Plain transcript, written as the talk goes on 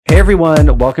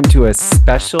everyone, welcome to a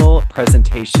special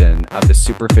presentation of the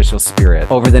Superficial Spirit.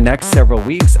 Over the next several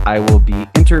weeks, I will be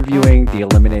interviewing the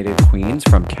eliminated queens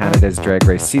from Canada's Drag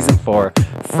Race Season 4,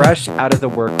 fresh out of the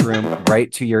workroom,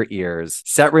 right to your ears.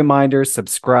 Set reminders,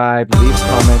 subscribe, leave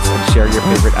comments, and share your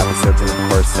favorite episodes, and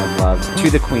of course, send love to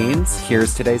the queens.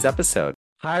 Here's today's episode.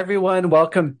 Hi, everyone.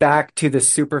 Welcome back to the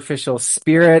Superficial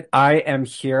Spirit. I am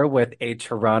here with a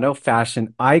Toronto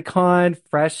fashion icon,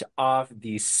 fresh off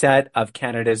the set of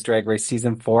Canada's Drag Race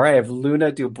Season 4. I have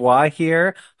Luna DuBois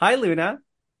here. Hi, Luna.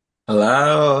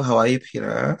 Hello, how are you,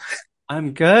 Peter?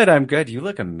 I'm good. I'm good. You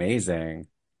look amazing.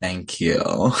 Thank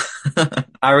you.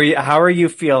 How are you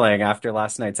feeling after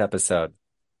last night's episode?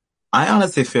 I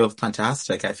honestly feel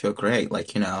fantastic. I feel great.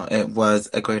 It was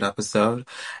a great episode.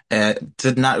 It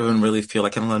did not even really feel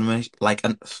like an elimination,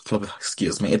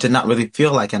 excuse me. It did not really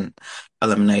feel like an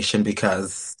elimination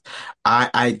because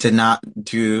I did not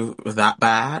do that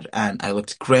bad and I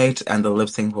looked great and the lip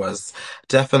sync was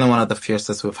definitely one of the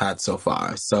fiercest we've had so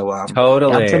far. Yeah, I'm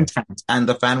Totally. content. And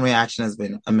the fan reaction has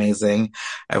been amazing.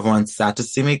 Everyone's sad to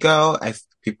see me go.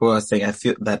 People are saying I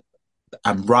feel that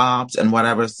I'm robbed and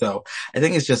whatever. So I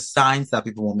think it's just signs that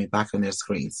people want me back on their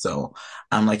screens. So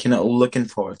I'm looking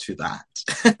forward to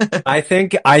that. I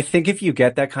think if you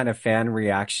get that kind of fan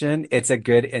reaction, it's a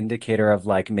good indicator of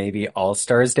like maybe All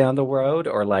Stars down the road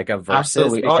or like a versus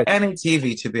Absolutely. Or because any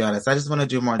TV, to be honest. I just want to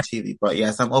do more TV. But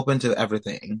yes, I'm open to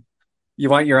everything. you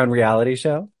want your own reality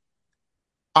show.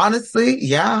 Honestly,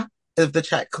 yeah, if the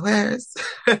check clears.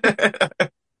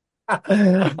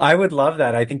 I would love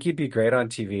that. I think you'd be great on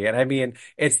TV. And I mean,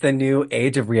 it's the new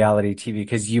age of reality TV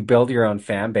because you build your own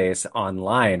fan base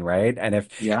online, right? And if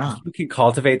Yeah, you can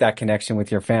cultivate that connection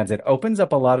with your fans, it opens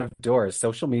up a lot of doors.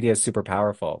 Social media is super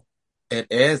powerful. it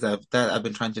is. I've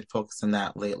been trying to focus on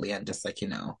that lately and just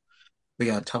be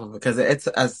on top of it because it's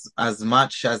as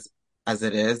much as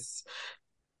it is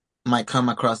might come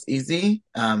across easy.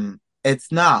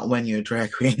 It's not when you're a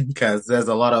drag queen because there's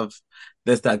a lot of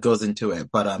this that goes into it.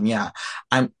 But yeah,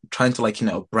 I'm trying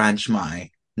to branch my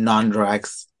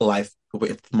non-drags life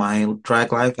with my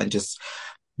drag life and just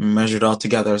measure it all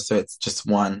together so it's just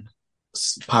one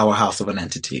powerhouse of an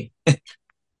entity.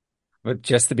 But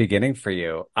just the beginning for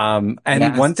you. And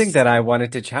one thing Yes, that I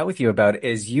wanted to chat with you about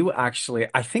is you actually,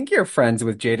 I think you're friends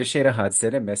with Jada Shada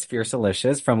Hudson and Miss Fierce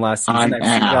Alicious from last season. I I've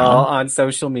seen y'all am. on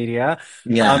social media.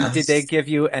 Did they Yes. give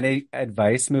you any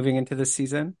advice moving into this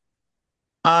season?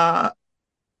 Uh,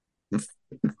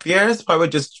 Fears probably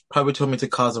told me to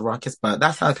cause a ruckus, but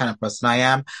that's not the kind of person I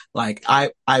am.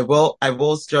 I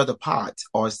will stir the pot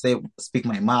or speak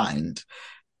my mind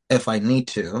if I need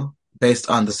to, based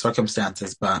on the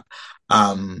circumstances. But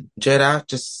Jada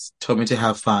just told me to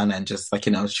have fun and just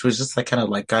she was just kind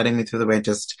of guiding me through the way,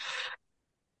 just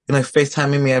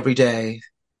FaceTiming me every day,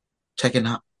 checking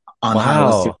on how I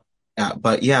was doing. Wow. Yeah,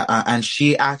 but yeah, and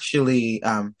she actually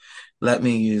let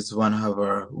me use one of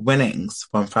her winnings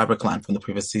from Fabricland from the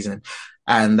previous season,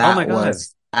 and Oh my God.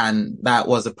 that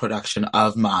was a production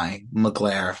of my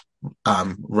Mugler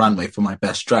runway for my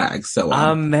best drag. So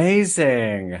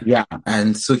Amazing. yeah,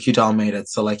 and Suki doll made it.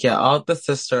 So yeah, all the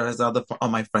sisters, all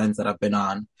my friends that I've been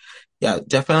on, yeah,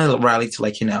 definitely rallied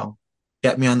to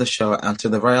get me on the show.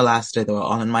 Until the very last day, they were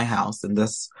all in my house in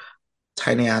this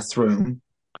tiny ass room.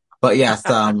 But yes,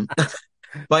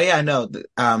 but yeah, no,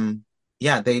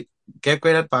 yeah, they gave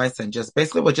great advice and just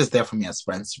basically were just there for me as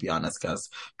friends, to be honest. Because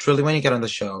truly, when you get on the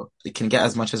show, you can get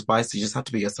as much advice. You just have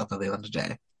to be yourself at the end of the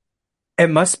day. It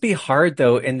must be hard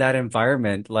though in that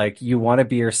environment. Like you want to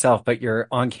be yourself, but you're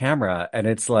on camera and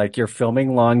it's like you're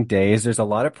filming long days. There's a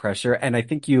lot of pressure. And I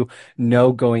think you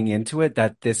know going into it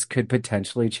that this could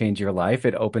potentially change your life.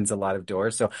 It opens a lot of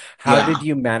doors. So how did Yeah.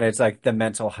 you manage like the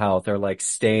mental health or like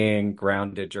staying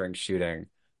grounded during shooting?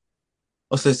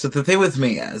 Also, so the thing with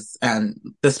me is, and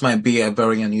this might be a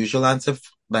very unusual answer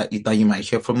that you might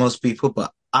hear from most people,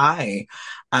 but I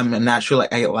am a natural.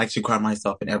 I like to ground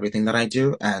myself in everything that I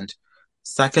do, and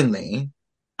secondly,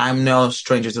 I'm no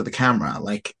stranger to the camera.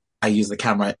 Like I use the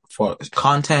camera for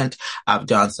content. I've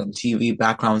done some TV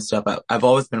background stuff. I've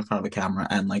always been in front of a camera,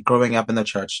 and growing up in the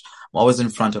church, I'm always in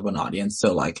front of an audience.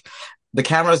 So the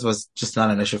cameras was just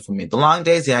not an issue for me. The long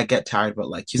days, yeah, I get tired,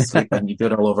 but you sleep and you do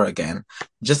it all over again.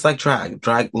 Just like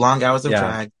long hours of Yeah.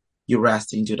 drag, you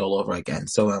rest and you do it all over again.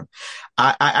 So,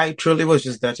 I truly was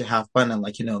just there to have fun and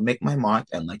make my mark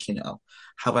and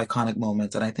have iconic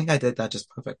moments. And I think I did that just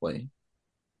perfectly.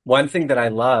 One thing that I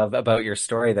love about your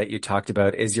story that you talked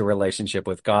about is your relationship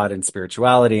with God and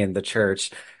spirituality and the church.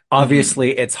 Hmm.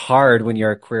 Obviously, it's hard when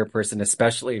you're a queer person,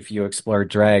 especially if you explore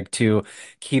drag, to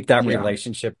keep that Yeah.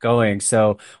 relationship going.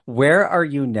 So, where are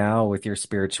you now with your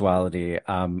spirituality?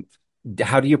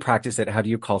 How do you practice it? How do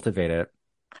you cultivate it?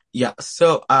 Yeah.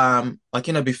 So,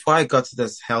 like, before I got to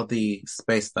this healthy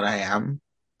space that I am,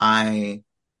 I,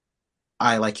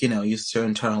 I like, used to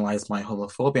internalize my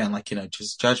homophobia and like,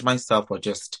 just judge myself or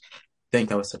just think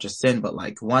that was such a sin. But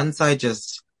like, once I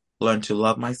just learned to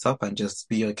love myself and just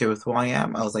be okay with who I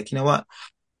am, I was like, you know what?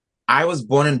 I was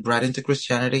born and bred into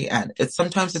Christianity, and it's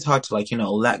hard to like,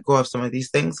 let go of some of these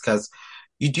things because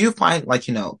you do find like,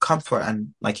 comfort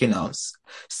and like,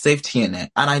 safety in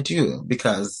it. And I do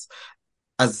because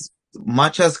as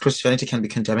much as Christianity can be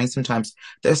condemning sometimes,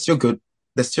 there's still good,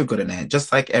 there's still good in it.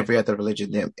 Just like every other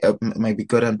religion, there may be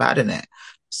good and bad in it.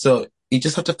 So you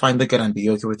just have to find the good and be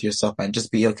okay with yourself and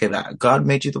just be okay that God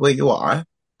made you the way you are.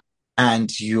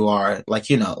 And you are like,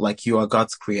 like you are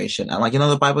God's creation. And like,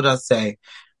 the Bible does say,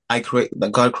 that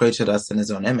God created us in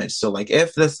his own image. So like,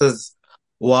 if this is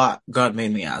what God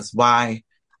made me as, why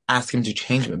ask him to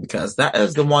change me? Because that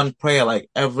is the one prayer, like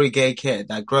every gay kid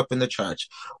that grew up in the church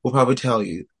will probably tell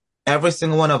you. Every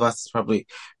single one of us probably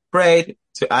prayed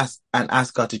to ask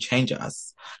God to change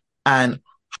us. And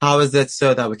how is it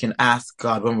so that we can ask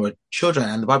God when we're children?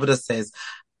 And the Bible just says,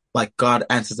 like God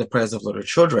answers the prayers of little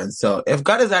children. So if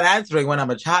God is not answering when I'm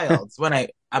a child, when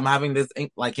I'm having this,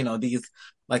 like, these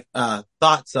like,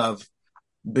 thoughts of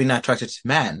being attracted to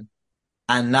men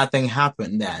and nothing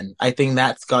happened, then I think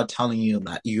that's God telling you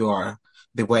that you are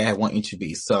the way I want you to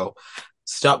be. So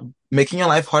stop making your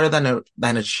life harder than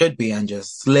it should be and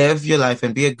just live your life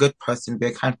and be a good person, be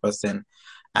a kind person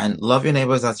and love your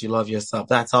neighbors as you love yourself.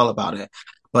 That's all about it.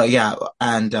 But yeah,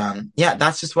 and yeah,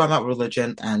 that's just where I'm at with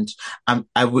religion. And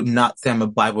I would not say I'm a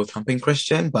Bible thumping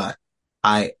Christian, but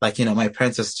I like, my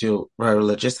parents are still very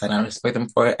religious and I respect them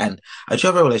for it. And I do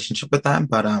have a relationship with them,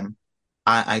 but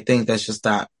I think that's just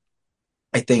that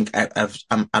I think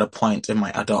I'm at a point in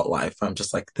my adult life. I'm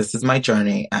just like, this is my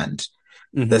journey and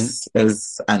Hmm. this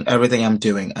is, and everything I'm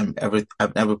doing and every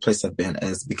place I've been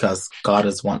is because God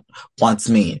wants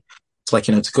me to like,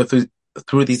 to go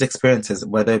through these experiences,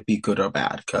 whether it be good or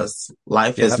bad, because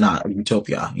life is Yep. not a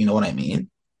utopia. You know what I mean?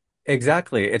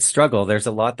 Exactly. It's struggle. There's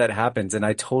a lot that happens, and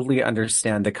I totally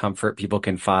understand the comfort people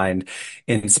can find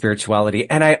in spirituality.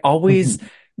 And I always Mhm.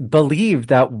 believe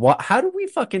that how do we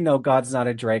fucking know God's not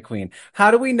a drag queen? How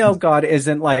do we know God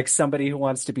isn't like somebody who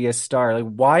wants to be a star?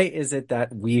 Like, why is it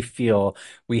that we feel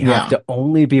we have Yeah. to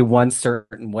only be one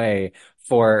certain way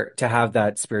for to have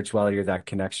that spirituality or that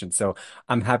connection? So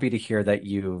I'm happy to hear that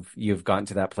you've gotten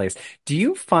to that place. Do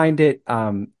you find it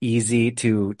easy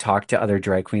to talk to other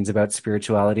drag queens about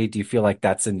spirituality? Do you feel like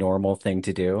that's a normal thing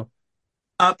to do?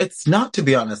 It's not, to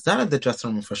be honest. Not in the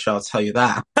dressing room for sure, I'll tell you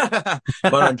that.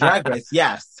 But on Drag Race,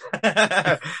 yes.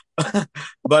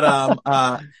 But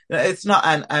it's not.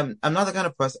 And I'm not the kind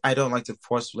of person. I don't like to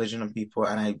force religion on people,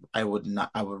 and I would not.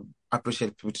 I would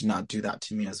appreciate people to not do that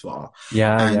to me as well.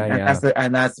 Yeah, And yeah,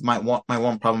 and yeah. that's my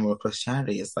one problem with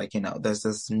Christianity is like, there's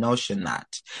this notion that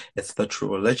it's the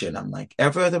true religion. I'm like,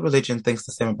 every other religion thinks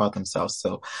the same about themselves.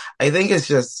 So I think it's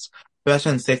just better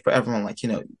and safe for everyone. Like,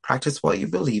 practice what you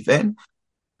believe in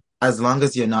as long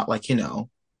as you're not like,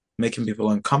 making people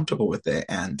uncomfortable with it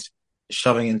and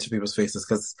shoving into people's faces.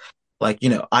 Cause like,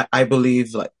 I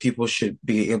believe like people should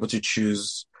be able to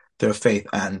choose their faith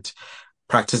and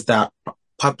practice that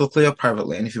publicly or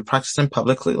privately. And if you practice them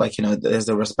publicly, like, there's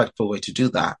a respectful way to do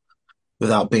that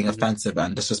without being Mhm. offensive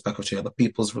and disrespectful to other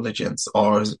people's religions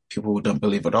or people who don't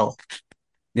believe at all.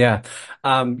 Yeah.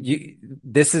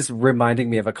 This is reminding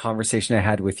me of a conversation I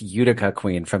had with Utica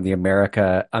Queen from the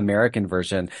American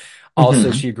version.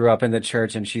 Also, Hmm. she grew up in the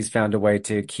church and she's found a way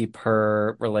to keep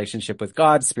her relationship with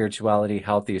God, spirituality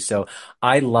healthy. So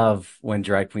I love when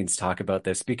drag queens talk about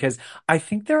this because I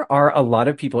think there are a lot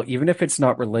of people, even if it's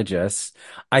not religious,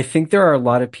 I think there are a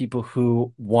lot of people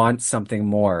who want something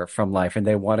more from life and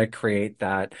they want to create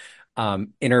that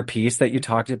inner peace that you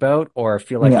talked about or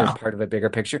feel like they're Yeah. part of a bigger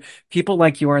picture. People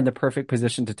like you are in the perfect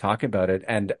position to talk about it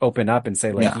and open up and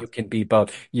say like Yeah. you can be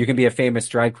both. You can be a famous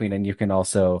drag queen and you can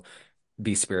also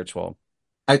be spiritual.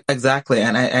 Exactly.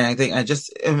 And I think I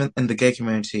just in the gay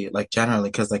community, like generally,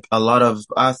 because like a lot of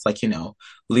us, like,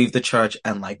 leave the church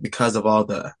and like because of all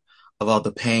the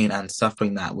pain and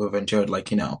suffering that we've endured,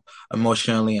 like,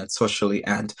 emotionally and socially.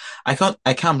 And I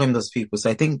can't blame those people. So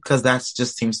I think because that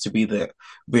just seems to be the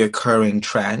reoccurring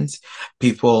trend,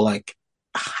 people like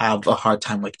have a hard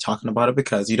time like talking about it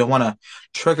because you don't want to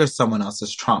trigger someone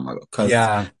else's trauma because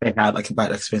Yeah, they had like a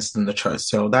bad experience in the church.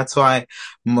 So that's why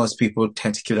most people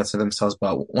tend to keep that to themselves.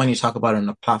 But when you talk about it on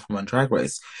a platform on Drag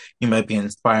Race, you might be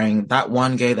inspiring that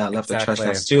one gay that left the church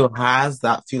that exactly. still has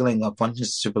that feeling of wanting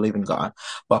to believe in God,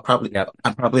 but probably Yep.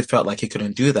 I probably felt like he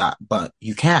couldn't do that. But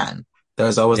you can.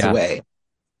 There's always a Yeah. way.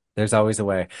 There's always a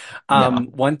way. Yeah.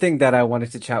 One thing that I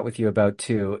wanted to chat with you about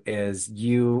too is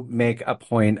you make a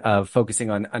point of focusing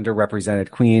on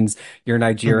underrepresented queens. You're Mhm.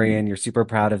 Nigerian, you're super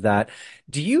proud of that.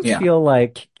 Do you Yeah. feel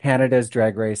like Canada's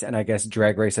Drag Race and I guess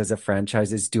Drag Race as a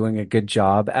franchise is doing a good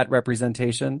job at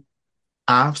representation?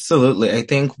 Absolutely. I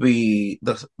think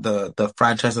the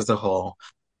franchise as a whole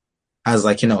has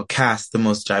like, cast the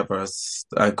most diverse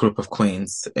group of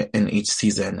queens in each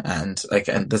season. And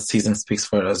this season speaks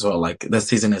for it as well. Like this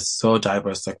season is so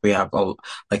diverse. Like we have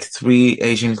like three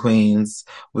Asian queens.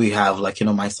 We have like,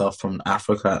 myself from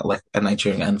Africa, like a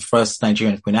Nigerian and first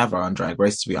Nigerian queen ever on Drag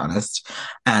Race, to be honest.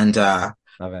 And, Love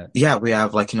it. yeah, we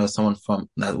have like, someone from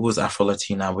that who's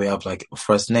Afro-Latina. We have like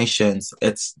First Nations.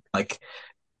 It's like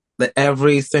that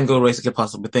every single race you could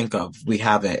possibly think of, we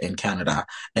have it in Canada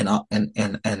in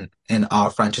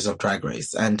our franchise of Drag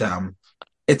Race. And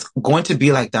it's going to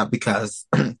be like that because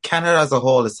Canada as a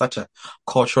whole is such a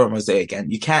cultural mosaic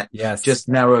and you can't Yes. just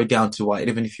narrow it down to white,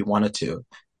 even if you wanted to.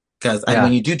 And when Yeah.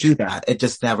 you do that, it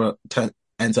just never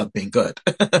ends up being good.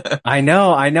 I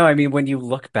know, I know. I mean, when you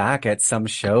look back at some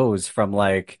shows from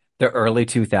like the early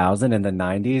 2000s and the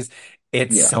 90s,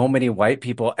 it's Yeah. so many white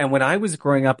people. And when I was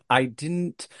growing up, I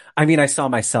mean, I saw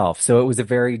myself, so it was a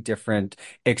very different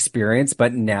experience.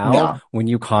 But now Yeah. when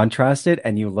you contrast it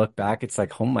and you look back, it's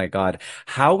like, oh my God,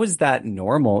 how was that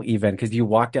normal even? Because you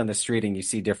walk down the street and you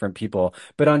see different people.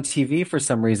 But on TV, for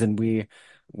some reason, we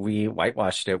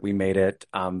whitewashed it. We made it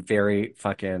very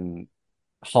fucking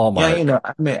Yeah, Hallmark.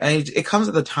 I mean, and it comes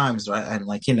at the times, right? And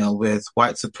like, with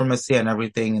white supremacy and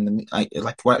everything, and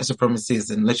like white supremacy is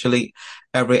in literally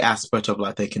every aspect of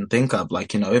life they can think of,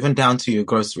 like, even down to your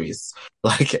groceries,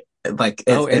 like Oh, it's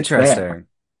there. interesting.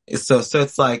 So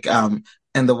it's like,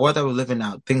 in the world that we live in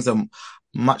now, things are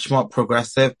much more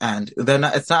progressive, and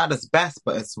it's not as best,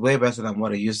 but it's way better than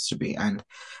what it used to be, and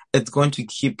it's going to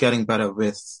keep getting better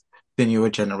with the newer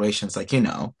generations, like,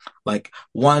 like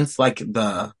once like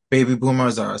the baby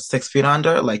boomers are 6 feet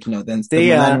under, like, then the See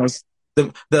ya. millennials,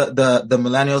 the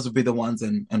millennials will be the ones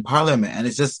in parliament, and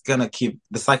it's just gonna keep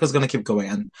the cycle's gonna keep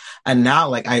going. And now,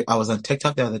 like, I was on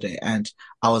TikTok the other day, and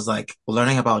I was like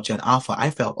learning about Gen Alpha. I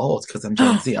felt old because I'm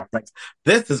Gen Z. I was like,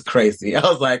 this is crazy. I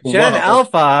was like, Gen whoa,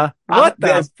 Alpha. What the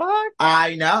this. fuck?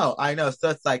 I know. So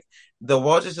it's like the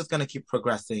world is just gonna keep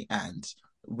progressing, and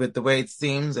with the way it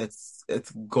seems, it's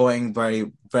going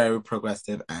very, very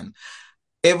progressive. And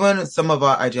even some of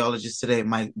our ideologies today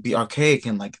might be archaic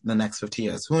in like the next 50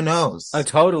 years. Who Oh, knows?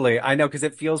 totally. I know because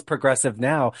it feels progressive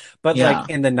now, but like Yeah.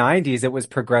 in the 90s, it was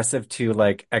progressive to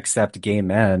like accept gay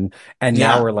men. And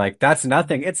now Yeah. we're like, that's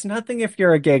nothing. It's nothing if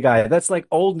you're a gay guy. That's like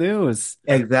old news.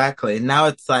 Exactly. Now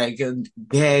it's like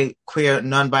gay, queer,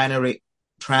 non-binary,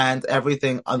 trans,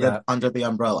 everything Yeah. under the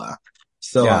umbrella.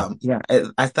 So Yeah. yeah,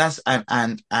 that's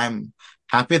and I'm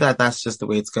happy that that's just the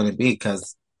way it's going to be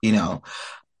because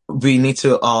we need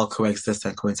to all coexist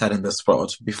and coincide in this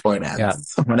world before it Yeah.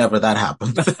 ends, whenever that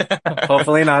happens.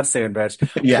 Hopefully not soon, bitch.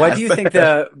 What do Yes. you think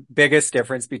the biggest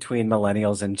difference between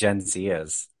millennials and Gen Z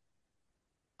is?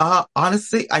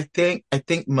 Honestly, I think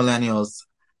millennials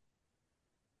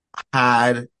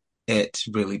had it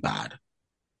really bad.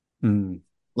 Hmm.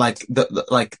 Like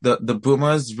the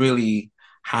boomers really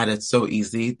had it so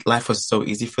easy. Life was so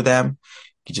easy for them.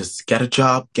 You just get a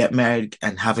job, get married,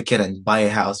 and have a kid and buy a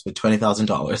house with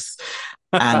 $20,000.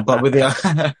 And but with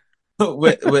the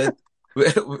with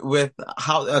with with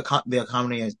how the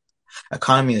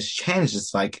economy has changed,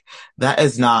 it's like that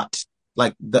is not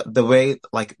like the way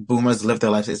like boomers live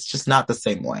their lives. It's just not the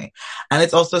same way, and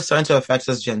it's also starting to affect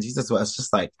us Gen Zs as well. It's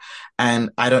just like, and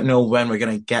I don't know when we're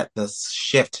gonna get this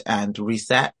shift and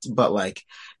reset, but like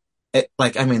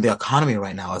I mean, the economy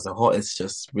right now as a whole is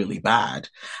just really bad,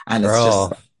 and it's just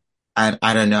Girl.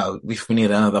 I don't know if we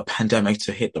need another pandemic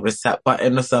to hit the reset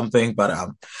button or something, but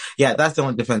yeah, that's the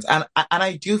only difference. And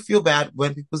I do feel bad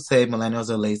when people say millennials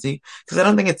are lazy because I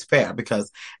don't think it's fair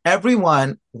because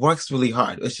everyone works really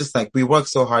hard. It's just like we work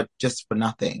so hard just for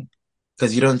nothing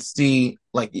because you don't see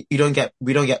like we don't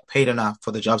get paid enough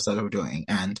for the jobs that we're doing.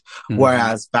 And Mhm.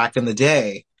 whereas back in the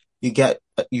day,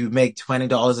 you make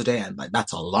 $20 a day and like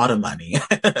that's a lot of money. You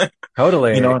know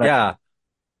Totally. what I Yeah.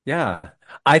 Yeah.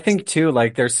 I think too,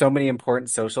 like there's so many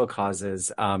important social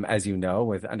causes, as you know,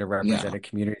 with Yeah. underrepresented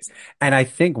communities. And I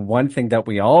think one thing that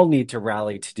we all need to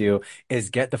rally to do is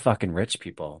get the fucking rich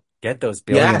people. Get those Yes,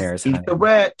 billionaires, eat the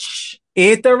honey. rich.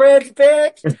 Eat the rich,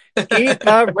 bitch. Eat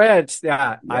the rich.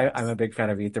 Yeah, I'm Yes. a big fan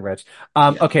of Eat the Rich.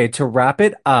 Yeah. Okay, to wrap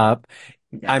it up,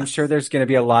 I'm sure Yes. there's going to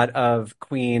be a lot of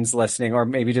queens listening, or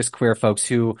maybe just queer folks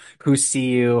who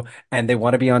see you and they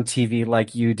want to be on TV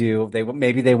like you do.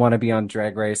 Maybe they want to be on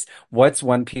Drag Race. What's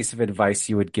one piece of advice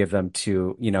you would give them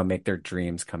to, make their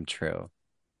dreams come true?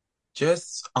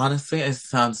 Just honestly, it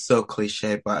sounds so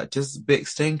cliche, but just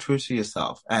staying true to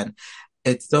yourself. And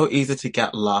it's so easy to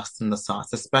get lost in the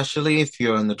sauce, especially if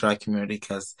you're in the drag community,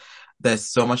 because there's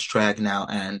so much drag now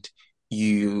and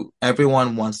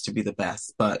everyone wants to be the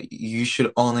best, but you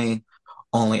should only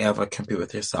ever compete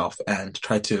with yourself and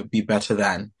try to be better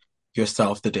than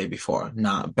yourself the day before,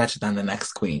 not better than the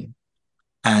next queen.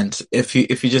 And if you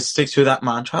just stick to that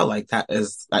mantra, like that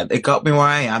is like, it got me where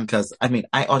I am because I mean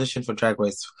I auditioned for Drag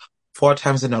Race 4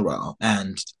 times in a row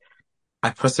and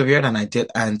I persevered and I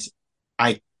did and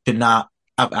I could not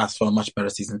have asked for a much better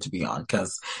season to be on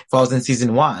because if I was in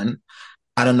season one,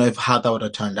 I don't know if how that would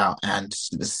have turned out. And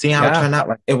seeing how it Yeah. turned out,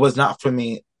 like it was not for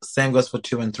me. Same goes for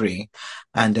 2 and 3.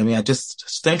 And yeah, just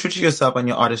staying true to yourself and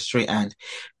your artistry and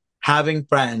having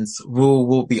friends who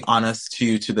will be honest to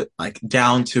you to the like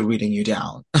down to reading you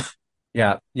down.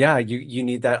 Yeah, yeah, you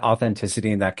need that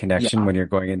authenticity and that connection Yeah, when you're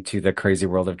going into the crazy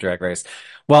world of Drag Race.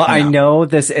 Well, I yeah, know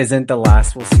this isn't the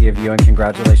last we'll see of you, and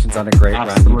congratulations on a great run.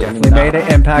 You absolutely definitely made an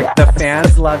not. impact. The Yes,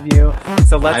 fans love you.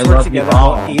 So I let's work love you together. We'll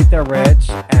all. eat the rich,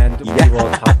 and we will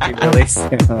Yeah. talk to you really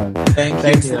soon. Thank you,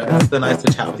 Thanks. dear. It's so nice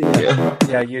to chat with you.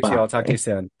 Yeah, you too. I'll talk to you Bye.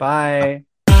 soon. Bye.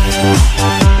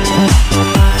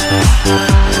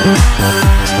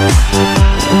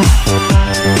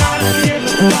 Gotta be in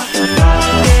the